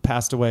world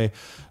passed away.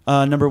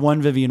 Number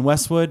 1, Vivienne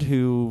Westwood,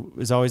 who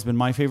has always been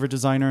my favorite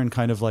designer and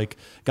kind of like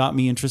got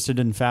me interested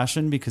in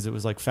fashion because it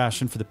was like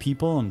fashion for the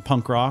people and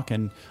punk rock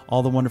and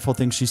all the wonderful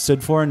things she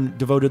stood for, and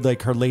devoted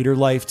like her later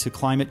life to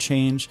climate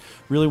change.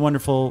 Really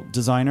wonderful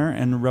designer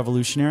and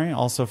revolutionary.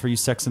 Also for you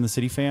Sex and the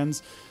City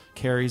fans,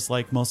 Carrie's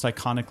like most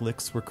iconic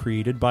licks were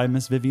created by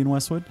Miss Vivienne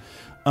Westwood.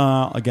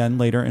 Again,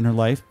 later in her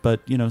life, but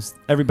you know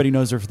everybody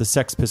knows her for the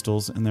Sex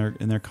Pistols and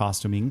their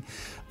costuming.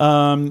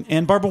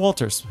 And Barbara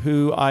Walters,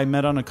 who I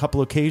met on a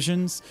couple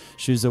occasions.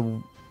 She was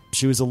a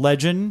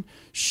legend.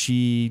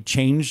 She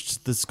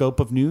changed the scope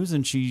of news,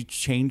 and she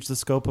changed the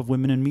scope of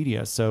women in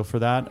media. So for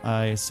that,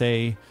 I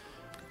say,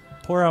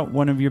 pour out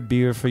one of your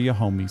beer for your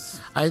homies.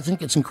 I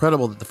think it's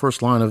incredible that the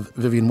first line of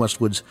Vivienne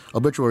Westwood's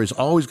obituary is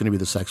always going to be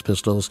the Sex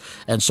Pistols,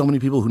 and so many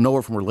people who know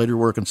her from her later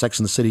work in Sex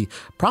and the City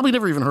probably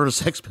never even heard a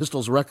Sex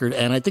Pistols record,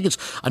 and I think it's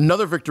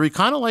another victory,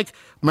 kind of like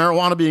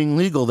marijuana being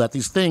legal, that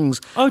these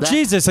things...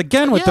 Jesus,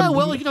 again with Yeah,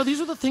 well, you know,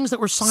 these are the things that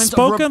were signs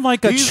spoken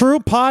like a true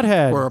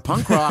pothead. Or a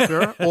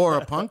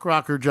punk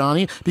rocker,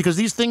 Johnny, because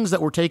these things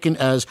that were taken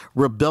as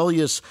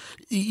rebellious,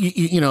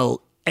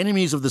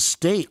 enemies of the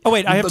state. Oh,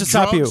 wait, I have to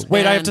stop you. I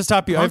have to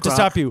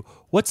stop you.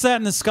 What's that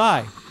in the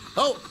sky?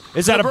 Oh,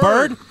 is that a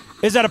bird?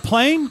 Is that a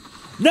plane?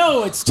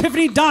 No, it's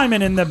Tiffany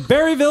Diamond in the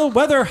Berryville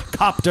Weather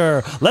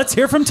Copter. Let's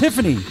hear from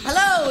Tiffany.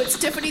 Hello, it's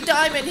Tiffany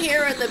Diamond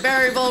here in the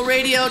Berryville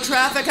Radio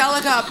Traffic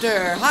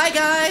Helicopter. Hi,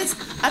 guys.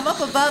 I'm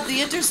up above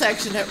the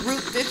intersection at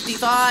Route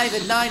 55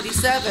 and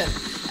 97.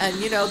 And,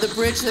 you know, the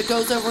bridge that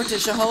goes over to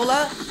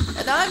Shahola.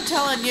 And I'm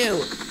telling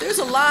you, there's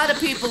a lot of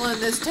people in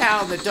this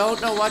town that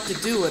don't know what to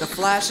do at a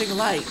flashing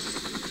light.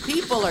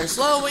 People are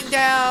slowing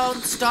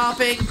down,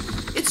 stopping.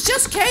 It's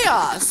just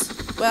chaos.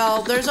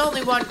 Well, there's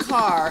only one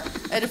car,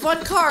 and if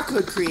one car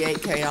could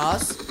create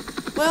chaos,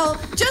 well,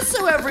 just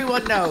so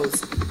everyone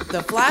knows,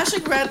 the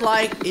flashing red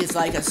light is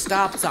like a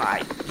stop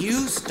sign.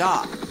 You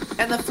stop.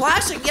 And the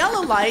flashing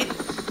yellow light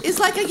is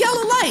like a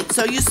yellow light,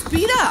 so you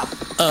speed up.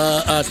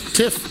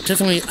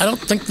 Tiffany, I don't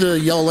think the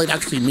yellow light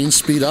actually means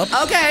speed up.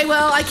 Okay,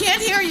 well, I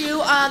can't hear you.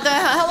 The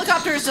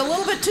helicopter is a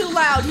little bit too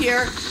loud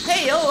here.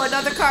 Hey,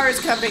 another car is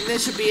coming.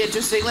 This should be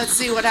interesting. Let's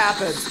see what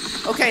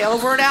happens. Okay,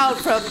 over and out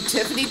from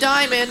Tiffany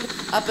Diamond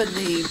up in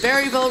the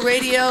Berryville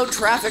Radio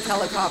Traffic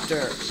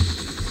Helicopter.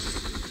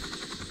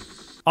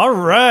 All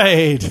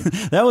right.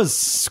 That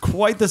was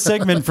quite the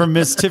segment from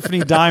Miss Tiffany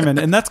Diamond.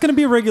 And that's going to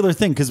be a regular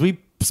thing because we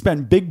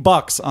spent big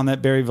bucks on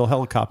that Berryville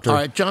helicopter. All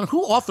right, John,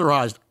 who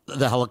authorized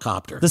the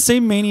helicopter? The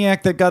same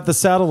maniac that got the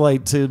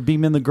satellite to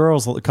beam in the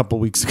girls a couple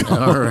weeks ago.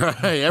 All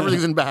right.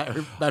 Everything's in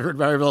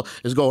Berryville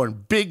is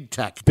going big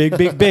tech.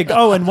 Big.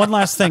 Oh, and one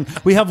last thing.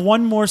 We have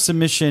one more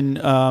submission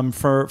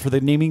for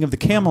the naming of the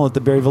camel at the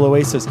Berryville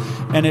Oasis.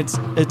 And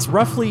it's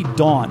roughly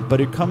dawn,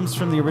 but it comes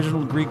from the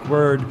original Greek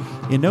word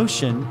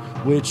Enotion,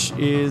 which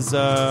is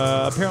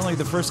apparently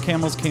the first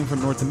camels came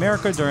from North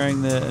America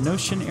during the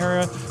Enotion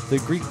era. The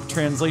Greek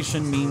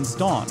translation means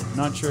dawn.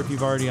 Not sure if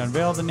you've already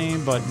unveiled the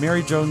name, but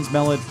Mary Jones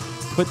Mellett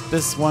put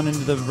this one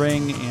into the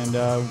ring, and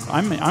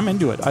I'm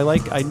into it.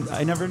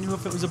 I never knew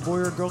if it was a boy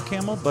or a girl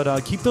camel,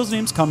 but keep those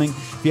names coming.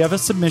 If you have a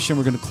submission,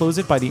 we're going to close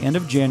it by the end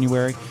of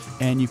January,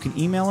 and you can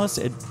email us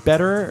at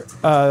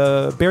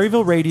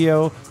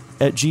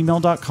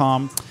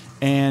berryvilleradio@gmail.com,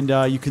 and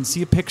you can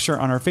see a picture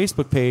on our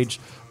Facebook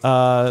page.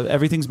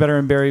 Everything's Better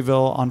in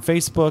Berryville on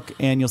Facebook,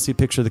 and you'll see a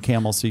picture of the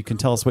camel, so you can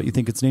tell us what you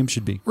think its name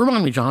should be.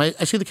 Remind me, John,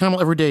 I see the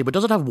camel every day, but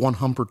does it have one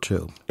hump or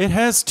two? It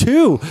has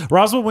two.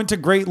 Roswell went to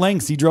great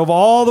lengths. He drove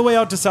all the way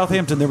out to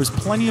Southampton. There was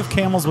plenty of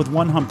camels with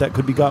one hump that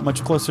could be got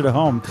much closer to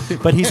home,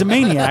 but he's a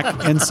maniac,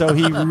 and so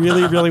he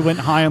really, really went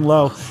high and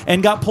low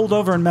and got pulled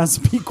over in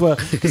Massapequa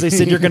because they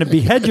said, "You're going to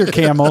behead your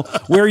camel.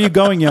 Where are you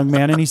going, young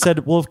man?" And he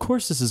said, "Well, of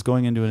course this is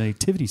going into a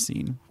nativity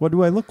scene. What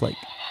do I look like?"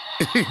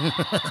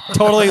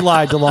 Totally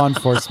lied to law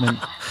enforcement.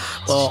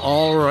 Well,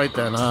 all right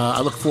then. I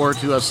look forward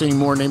to seeing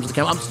more names of the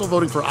camel. I'm still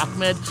voting for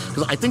Ahmed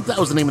because I think that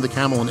was the name of the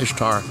camel in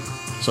Ishtar.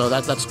 So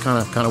that's kind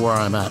of where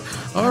I'm at.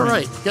 All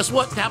right. Guess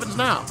what happens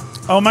now?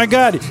 Oh my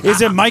God!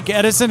 Is it Mike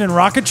Edison and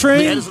Rocket Train?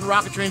 The Edison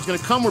Rocket Train's going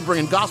to come. We're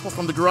bringing gospel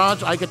from the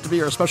garage. I get to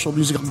be our special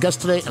musical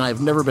guest today, and I've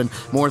never been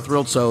more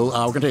thrilled. So we're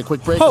going to take a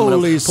quick break.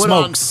 Holy put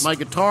smokes. on my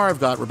guitar. I've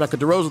got Rebecca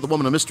DeRosa, the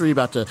woman of mystery,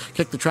 about to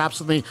kick the traps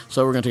with me.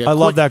 So we're going to take a I quick...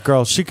 love that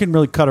girl. She can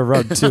really cut a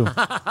rug too.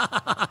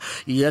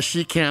 Yes,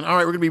 she can. All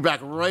right, we're going to be back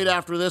right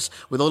after this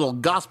with a little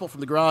gospel from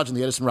the garage and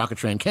the Edison Rocket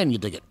Train. Can you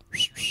dig it?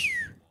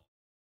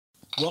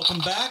 Welcome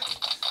back,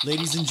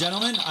 ladies and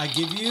gentlemen. I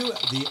give you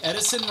the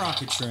Edison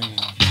Rocket Train.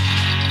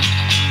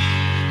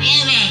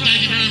 All right,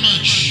 thank you very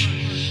much.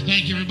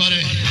 Thank you, everybody.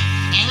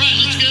 All right,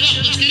 let's get up.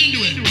 Let's get into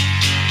it.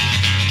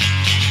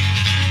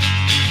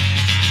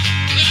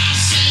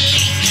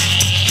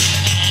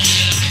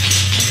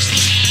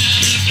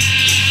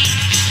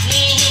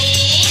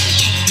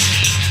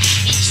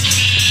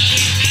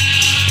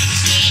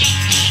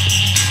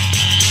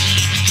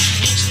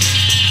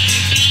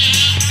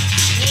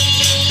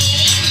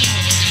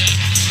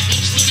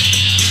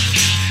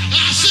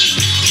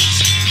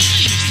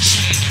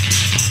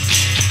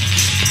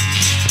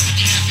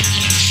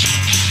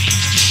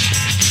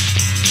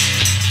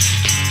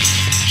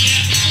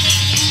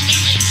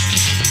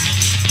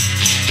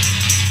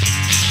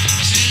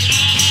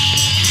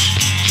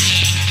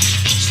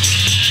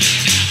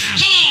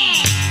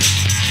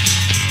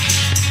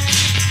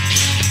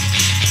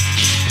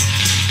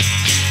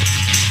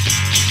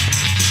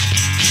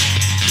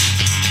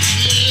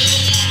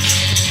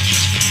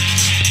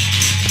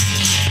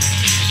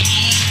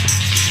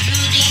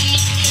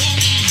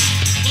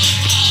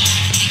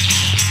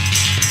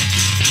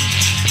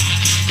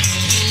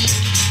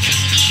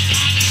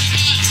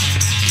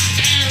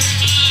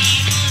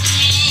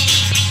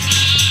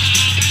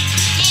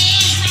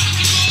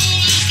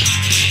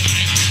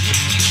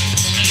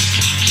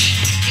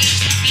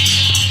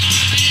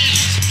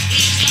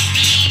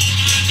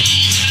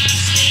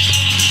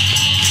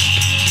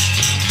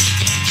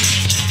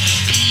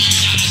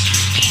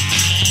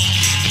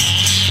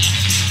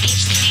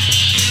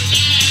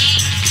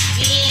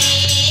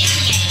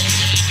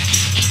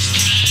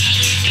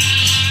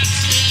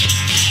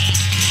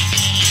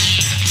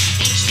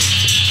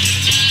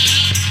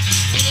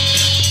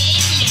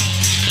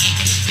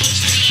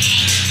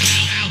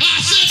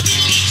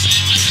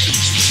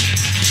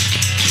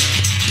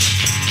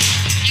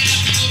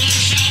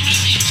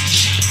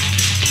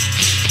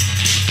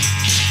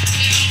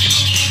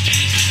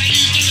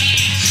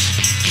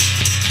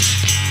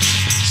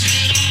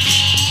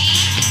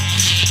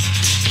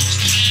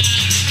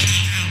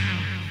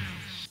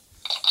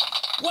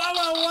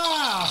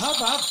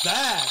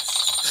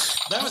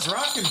 That was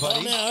rocking, buddy.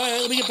 Oh, man. All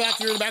right, let me get back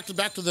here, back to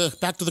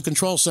the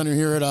control center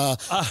here at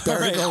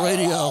Berryville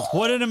Radio.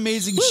 What an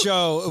amazing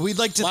show! We'd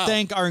like to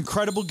thank our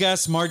incredible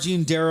guests, Margie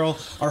and Daryl,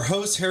 our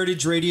host,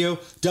 Heritage Radio,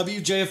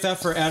 WJFF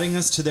for adding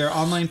us to their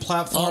online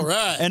platform. All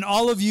right, and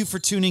all of you for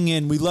tuning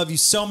in. We love you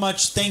so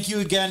much. Thank you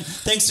again.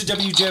 Thanks to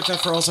WJFF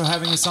for also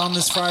having us on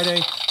this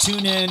Friday.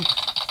 Tune in.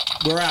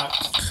 We're out.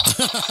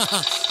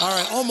 All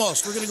right,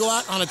 almost. We're going to go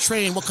out on a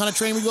train. What kind of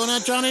train we going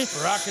on, Johnny?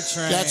 Rocket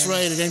train. That's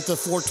right. It ain't the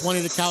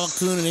 420 to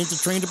Callicoon. It ain't the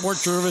train to Port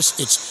Jervis.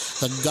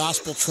 It's the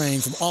gospel train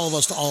from all of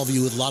us to all of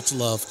you with lots of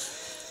love.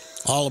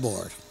 All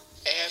aboard.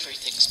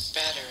 Everything's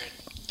better in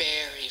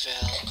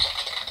Berryville.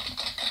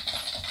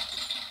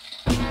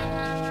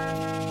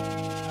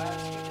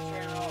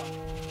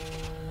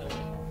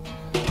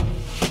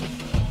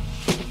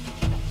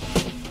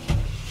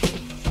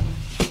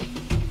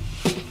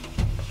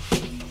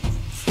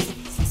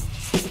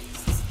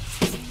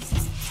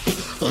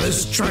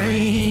 This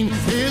train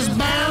is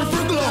bound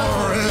for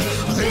glory.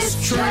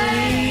 This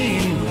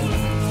train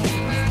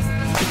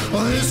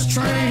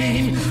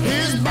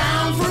is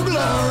bound for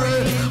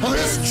glory.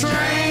 This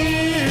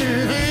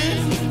train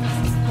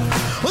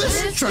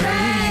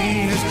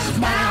is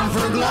bound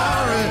for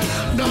glory.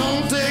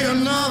 Don't take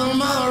another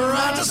mother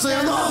righteous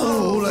and the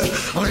holy.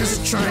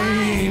 This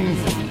train,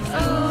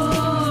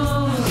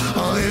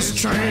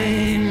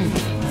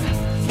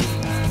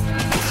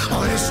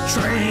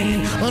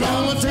 but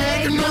don't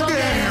take no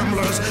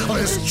gamblers.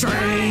 This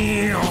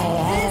train,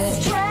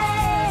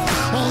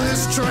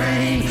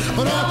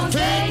 but don't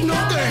take no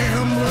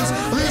gamblers.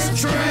 This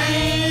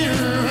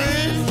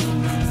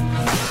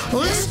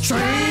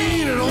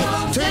train,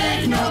 don't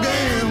take no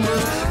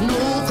gamblers.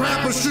 No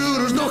crapper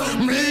shooters, no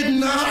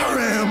midnight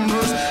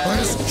ramblers.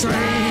 This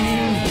train,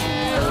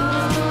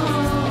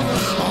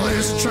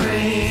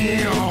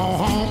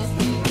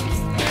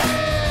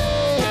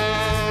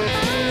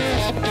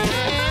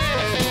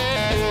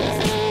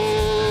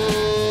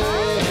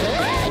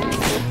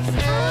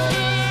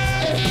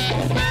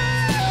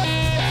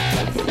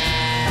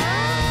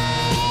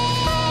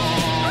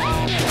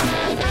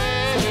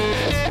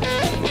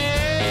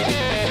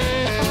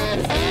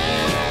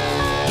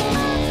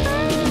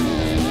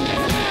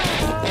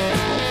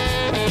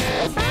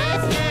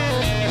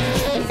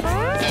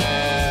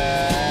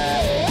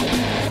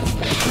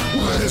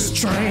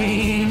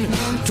 train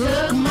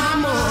took my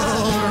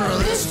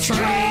mother. This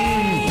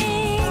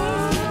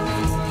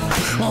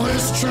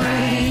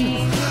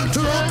train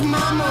took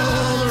my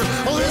mother.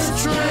 This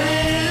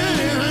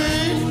train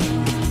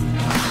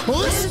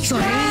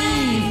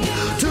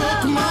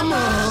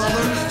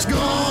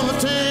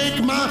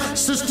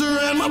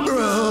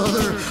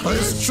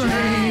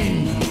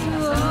train,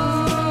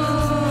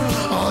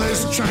 oh,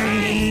 this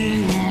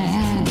train,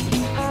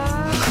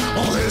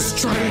 oh, this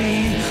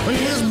train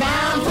is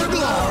bound for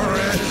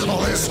glory.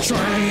 Oh, this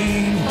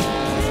train,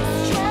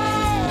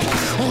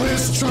 oh,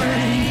 this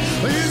train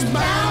is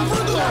bound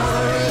for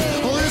glory.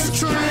 Oh, this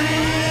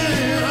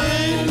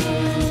train,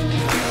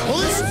 oh,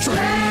 this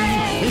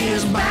train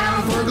is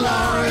bound for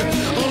glory.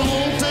 Oh,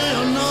 don't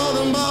tell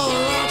nothing but the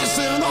rockets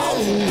and the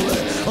holy.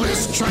 Oh,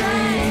 this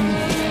train,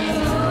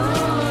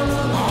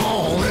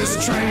 oh, this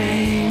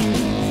train,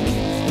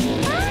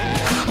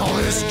 oh,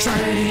 this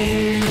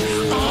train,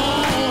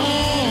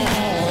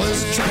 oh,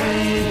 this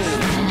train,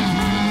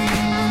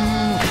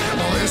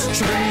 oh, this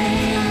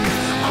train,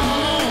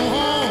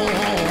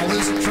 oh,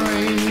 this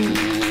train.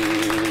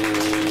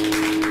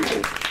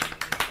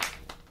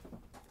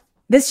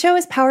 This show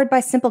is powered by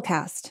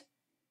Simplecast.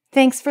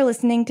 Thanks for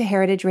listening to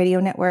Heritage Radio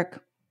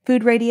Network,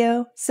 food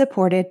radio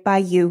supported by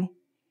you.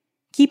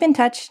 Keep in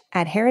touch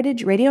at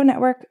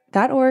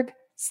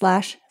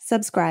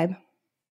heritageradionetwork.org/subscribe.